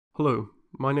Hello,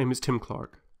 my name is Tim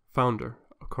Clark, founder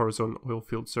of Corazon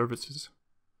Oilfield Services.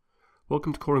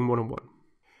 Welcome to Coring 101.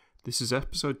 This is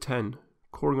episode 10,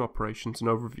 Coring Operations and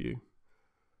Overview,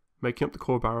 making up the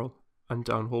core barrel and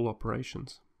downhole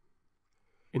operations.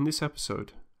 In this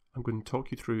episode, I'm going to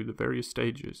talk you through the various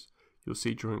stages you'll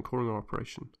see during a coring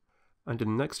operation, and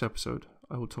in the next episode,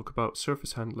 I will talk about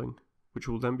surface handling, which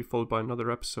will then be followed by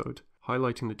another episode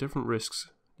highlighting the different risks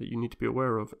that you need to be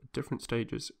aware of at different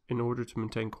stages in order to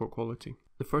maintain core quality.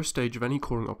 The first stage of any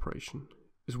coring operation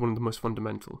is one of the most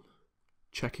fundamental,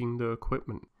 checking the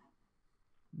equipment.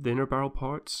 The inner barrel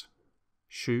parts,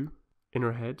 shoe,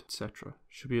 inner head, etc.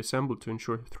 should be assembled to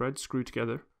ensure threads screw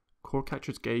together, core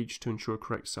catchers gauged to ensure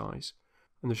correct size,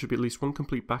 and there should be at least one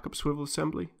complete backup swivel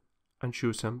assembly and shoe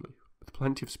assembly with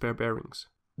plenty of spare bearings.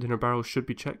 The inner barrels should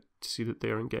be checked to see that they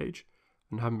are engaged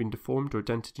and haven't been deformed or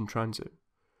dented in transit,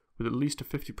 with at least a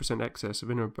 50% excess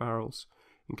of inner barrels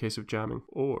in case of jamming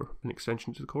or an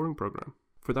extension to the coring program.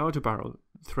 For the outer barrel,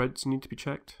 the threads need to be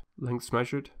checked, lengths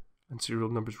measured, and serial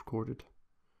numbers recorded.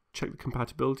 Check the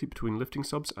compatibility between lifting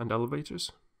subs and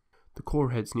elevators. The core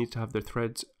heads need to have their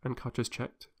threads and cutters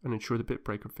checked and ensure the bit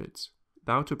breaker fits.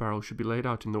 The outer barrel should be laid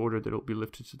out in the order that it will be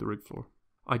lifted to the rig floor.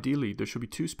 Ideally, there should be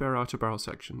 2 spare outer barrel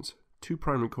sections, 2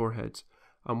 primary core heads,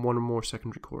 and 1 or more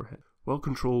secondary core heads. Well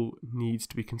control needs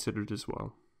to be considered as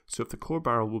well. So if the core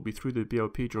barrel will be through the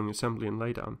BOP during assembly and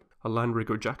laydown, a land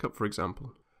rig or jack-up for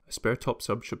example, a spare top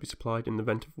sub should be supplied in the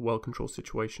event of a well control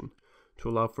situation to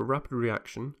allow for rapid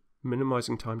reaction,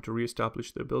 minimizing time to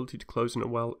re-establish the ability to close in a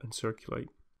well and circulate.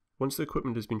 Once the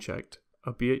equipment has been checked,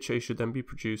 a BHA should then be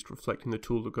produced reflecting the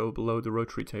tool to go below the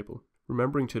rotary table,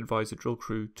 remembering to advise the drill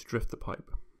crew to drift the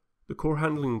pipe. The core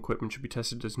handling equipment should be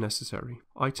tested as necessary.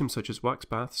 Items such as wax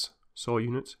baths, saw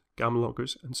units, gamma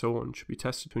loggers, and so on should be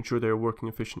tested to ensure they are working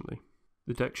efficiently.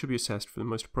 The deck should be assessed for the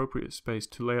most appropriate space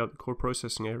to lay out the core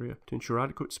processing area to ensure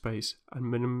adequate space and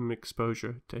minimum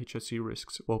exposure to HSE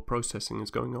risks while processing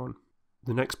is going on.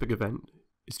 The next big event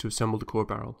is to assemble the core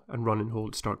barrel and run and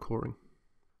hold to start coring.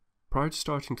 Prior to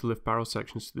starting to lift barrel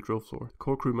sections to the drill floor, the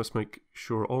core crew must make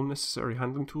sure all necessary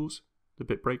handling tools, the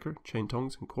bit breaker, chain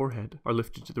tongs, and core head are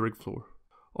lifted to the rig floor.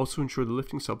 Also ensure the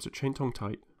lifting subs are chain tongue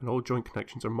tight and all joint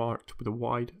connections are marked with a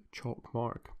wide chalk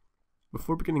mark.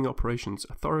 Before beginning operations,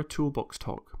 a thorough toolbox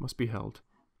talk must be held.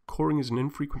 Coring is an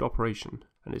infrequent operation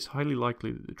and it is highly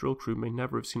likely that the drill crew may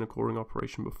never have seen a coring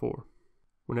operation before.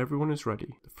 When everyone is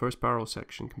ready, the first barrel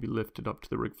section can be lifted up to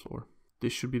the rig floor.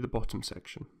 This should be the bottom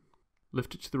section.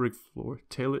 Lift it to the rig floor,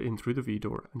 tail it in through the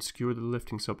V-door and secure the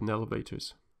lifting sub in the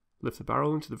elevators. Lift the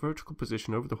barrel into the vertical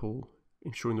position over the hole,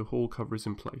 ensuring the hole cover is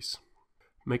in place.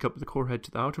 Make up the core head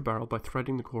to the outer barrel by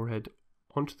threading the core head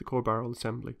onto the core barrel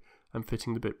assembly and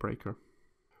fitting the bit breaker.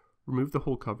 Remove the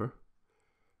hole cover,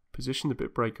 position the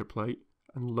bit breaker plate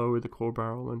and lower the core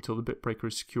barrel until the bit breaker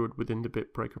is secured within the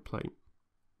bit breaker plate.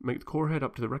 Make the core head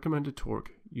up to the recommended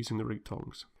torque using the rig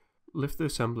tongs. Lift the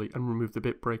assembly and remove the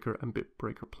bit breaker and bit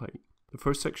breaker plate. The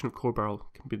first section of core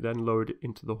barrel can be then lowered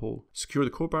into the hole. Secure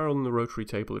the core barrel in the rotary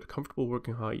table at a comfortable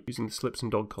working height using the slips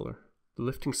and dog collar. The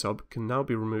lifting sub can now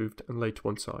be removed and laid to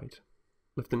one side.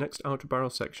 Lift the next outer barrel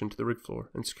section to the rig floor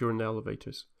and secure in the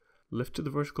elevators. Lift to the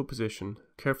vertical position,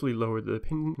 carefully lower the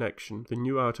pin connection of the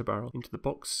new outer barrel into the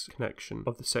box connection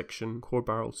of the section core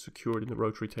barrel secured in the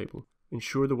rotary table.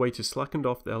 Ensure the weight is slackened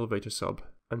off the elevator sub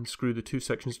and screw the 2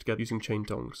 sections together using chain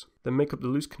tongs. Then make up the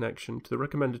loose connection to the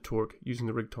recommended torque using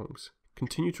the rig tongs.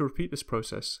 Continue to repeat this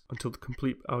process until the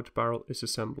complete outer barrel is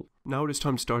assembled. Now it is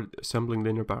time to start assembling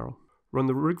the inner barrel. Run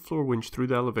the rig floor winch through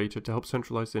the elevator to help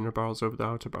centralize the inner barrels over the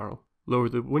outer barrel. Lower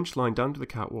the winch line down to the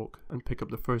catwalk and pick up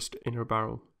the first inner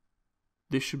barrel.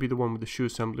 This should be the one with the shoe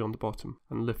assembly on the bottom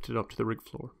and lift it up to the rig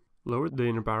floor. Lower the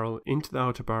inner barrel into the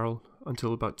outer barrel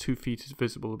until about 2 feet is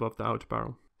visible above the outer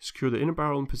barrel. Secure the inner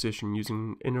barrel in position using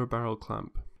an inner barrel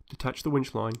clamp. Detach the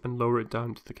winch line and lower it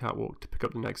down to the catwalk to pick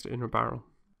up the next inner barrel.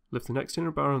 Lift the next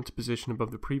inner barrel into position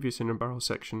above the previous inner barrel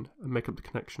section and make up the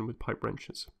connection with pipe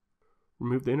wrenches.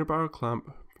 Remove the inner barrel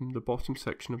clamp from the bottom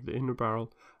section of the inner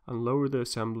barrel and lower the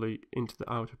assembly into the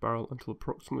outer barrel until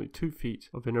approximately 2 feet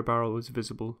of inner barrel is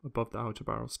visible above the outer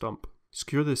barrel stump.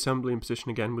 Secure the assembly in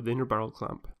position again with the inner barrel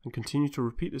clamp and continue to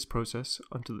repeat this process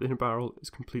until the inner barrel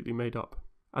is completely made up.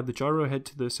 Add the gyro head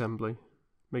to the assembly,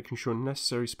 making sure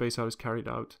necessary space out is carried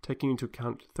out, taking into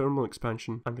account thermal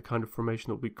expansion and the kind of formation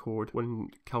that will be cored when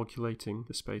calculating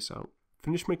the space out.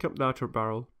 Finish making up the outer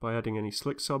barrel by adding any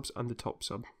slick subs and the top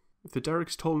sub. If the derrick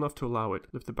is tall enough to allow it,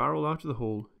 lift the barrel out of the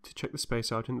hole to check the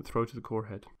space out in the throat of the core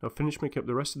head. Now finish making up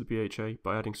the rest of the BHA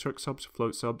by adding circ subs,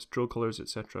 float subs, drill collars,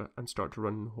 etc. and start to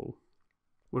run in the hole.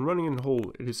 When running in a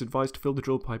hole, it is advised to fill the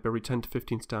drill pipe every 10 to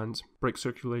 15 stands, break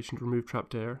circulation to remove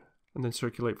trapped air, and then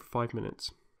circulate for 5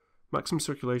 minutes. Maximum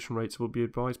circulation rates will be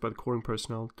advised by the coring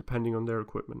personnel depending on their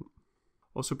equipment.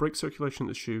 Also break circulation at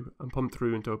the shoe and pump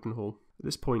through into open hole. At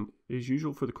this point, it is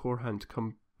usual for the core hand to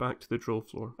come back to the drill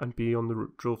floor and be on the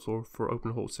drill floor for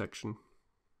open hole section.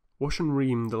 Wash and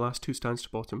ream the last 2 stands to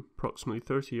bottom, approximately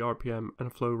 30 RPM and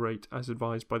a flow rate as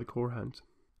advised by the core hand.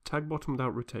 Tag bottom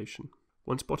without rotation.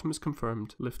 Once bottom is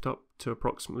confirmed, lift up to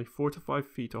approximately 4 to 5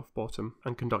 feet off bottom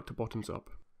and conduct to bottoms up.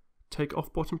 Take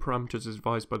off bottom parameters as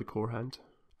advised by the core hand.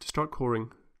 To start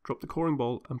coring, drop the coring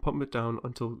ball and pump it down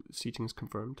until seating is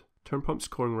confirmed. Turn pumps to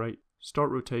coring rate, start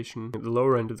rotation at the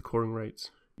lower end of the coring rates,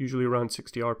 usually around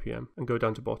 60 RPM, and go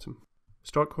down to bottom.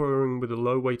 Start coring with a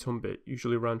low weight on bit,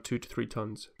 usually around 2 to 3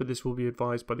 tons, but this will be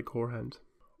advised by the core hand.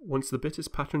 Once the bit is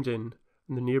patterned in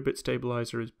and the near bit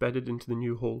stabilizer is bedded into the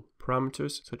new hole,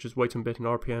 parameters such as weight on bit and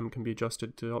RPM can be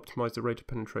adjusted to optimize the rate of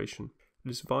penetration. It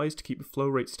is advised to keep the flow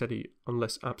rate steady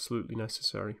unless absolutely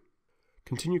necessary.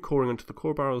 Continue coring until the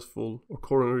core barrel is full or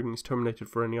coring is terminated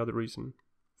for any other reason,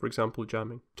 for example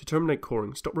jamming. To terminate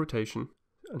coring, stop rotation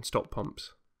and stop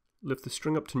pumps. Lift the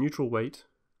string up to neutral weight,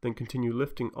 then continue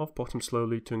lifting off bottom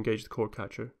slowly to engage the core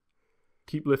catcher.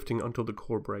 Keep lifting until the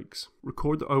core breaks.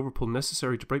 Record the overpull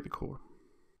necessary to break the core.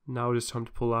 Now it is time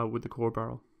to pull out with the core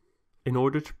barrel. In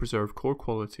order to preserve core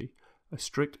quality, a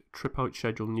strict trip-out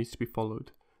schedule needs to be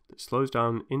followed that slows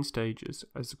down in stages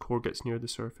as the core gets near the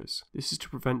surface. This is to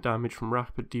prevent damage from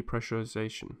rapid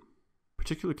depressurization.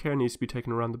 Particular care needs to be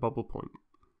taken around the bubble point.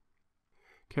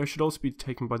 Care should also be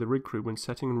taken by the rig crew when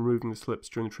setting and removing the slips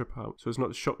during the trip out so as not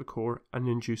to shock the core and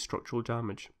induce structural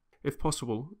damage. If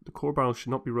possible, the core barrel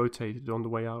should not be rotated on the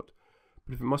way out,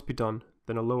 but if it must be done,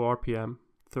 then a low RPM,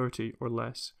 30 or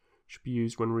less, should be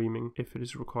used when reaming if it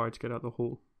is required to get out the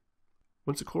hole.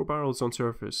 Once the core barrel is on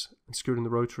surface and secured in the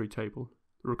rotary table,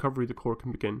 the recovery of the core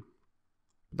can begin.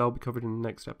 That will be covered in the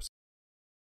next episode.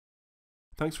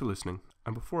 Thanks for listening,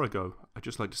 and before I go, I'd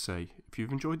just like to say, if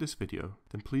you've enjoyed this video,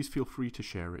 then please feel free to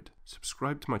share it,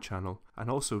 subscribe to my channel, and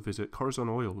also visit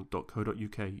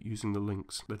corozonoil.co.uk using the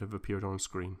links that have appeared on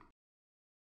screen.